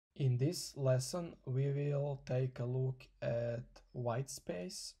In this lesson, we will take a look at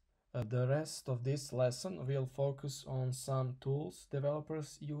Whitespace. The rest of this lesson will focus on some tools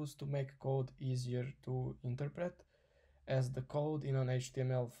developers use to make code easier to interpret. As the code in an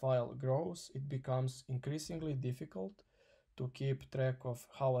HTML file grows, it becomes increasingly difficult to keep track of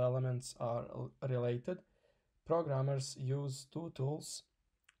how elements are related. Programmers use two tools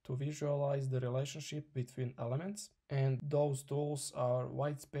to visualize the relationship between elements, and those tools are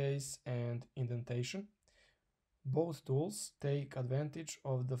Whitespace and indentation. Both tools take advantage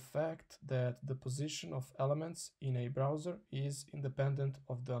of the fact that the position of elements in a browser is independent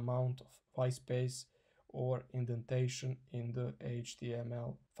of the amount of whitespace or indentation in the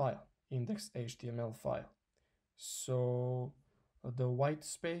HTML file, index.html file. So the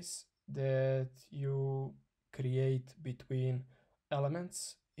whitespace that you create between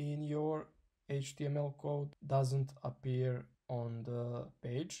elements in your HTML code doesn't appear on the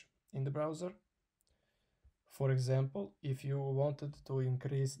page in the browser. For example, if you wanted to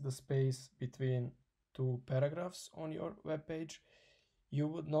increase the space between two paragraphs on your web page, you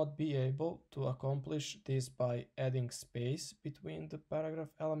would not be able to accomplish this by adding space between the paragraph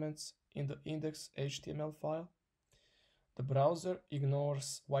elements in the index.html file. The browser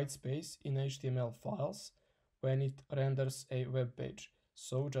ignores whitespace in HTML files when it renders a web page.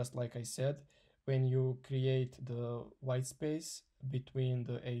 So just like I said, when you create the whitespace between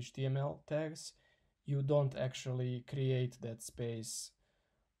the HTML tags, you don't actually create that space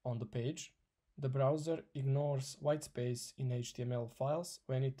on the page. The browser ignores whitespace in HTML files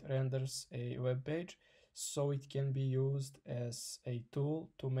when it renders a web page, so it can be used as a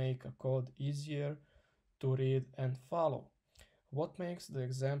tool to make a code easier to read and follow. What makes the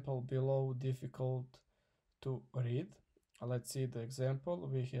example below difficult to read? Let's see the example.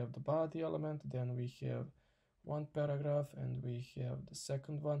 We have the body element, then we have one paragraph, and we have the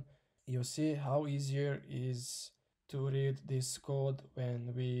second one. You see how easier is to read this code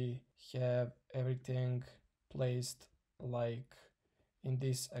when we have everything placed like in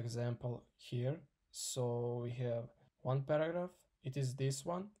this example here. So we have one paragraph, it is this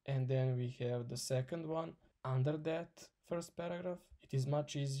one, and then we have the second one under that first paragraph. It is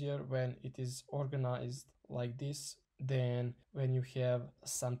much easier when it is organized like this than when you have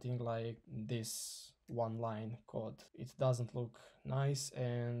something like this one line code. It doesn't look nice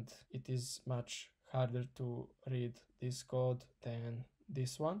and it is much harder to read this code than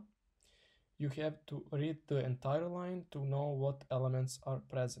this one. You have to read the entire line to know what elements are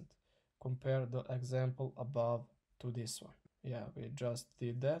present. Compare the example above to this one. Yeah, we just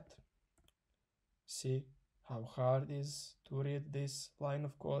did that. See how hard it is to read this line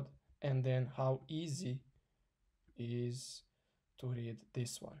of code, and then how easy is to read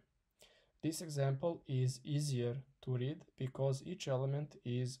this one. This example is easier to read because each element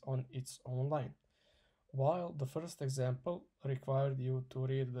is on its own line. While the first example required you to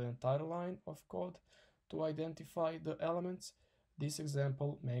read the entire line of code to identify the elements, this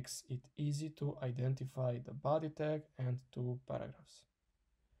example makes it easy to identify the body tag and two paragraphs.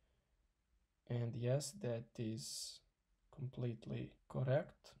 And yes, that is completely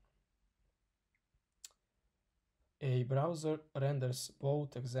correct. A browser renders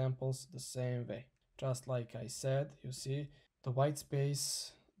both examples the same way. Just like I said, you see, the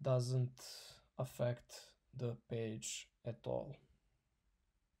whitespace doesn't affect the page at all.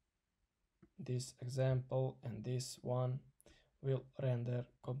 This example and this one will render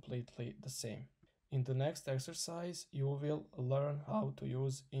completely the same. In the next exercise, you will learn how to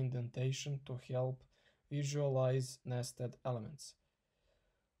use indentation to help visualize nested elements.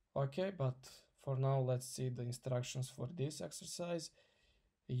 Okay, but for now, let's see the instructions for this exercise.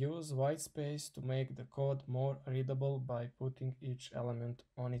 Use whitespace to make the code more readable by putting each element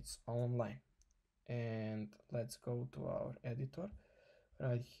on its own line. And let's go to our editor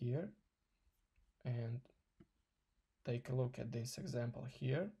right here and take a look at this example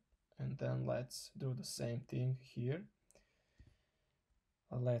here. And then let's do the same thing here.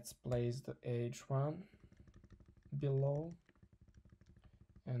 Let's place the h1 below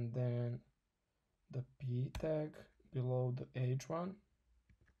and then the p tag below the h1.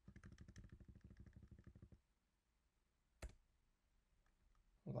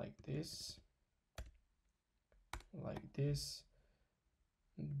 Like this,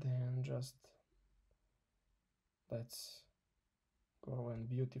 then just let's go and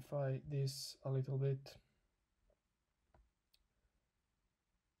beautify this a little bit.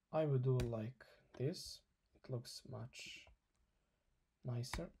 I would do like this, it looks much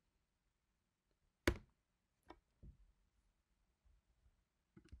nicer.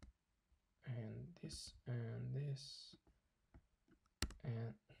 And this, and this,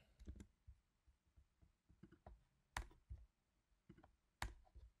 and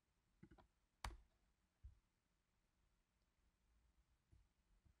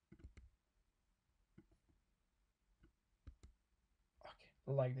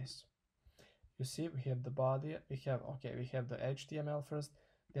like this. You see, we have the body, we have the HTML first,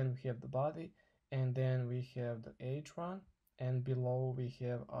 then we have the body, and then we have the H1, and below we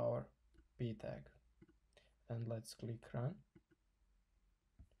have our p tag. And let's click run.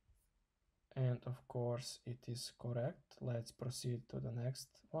 And of course it is correct. Let's proceed to the next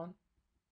one.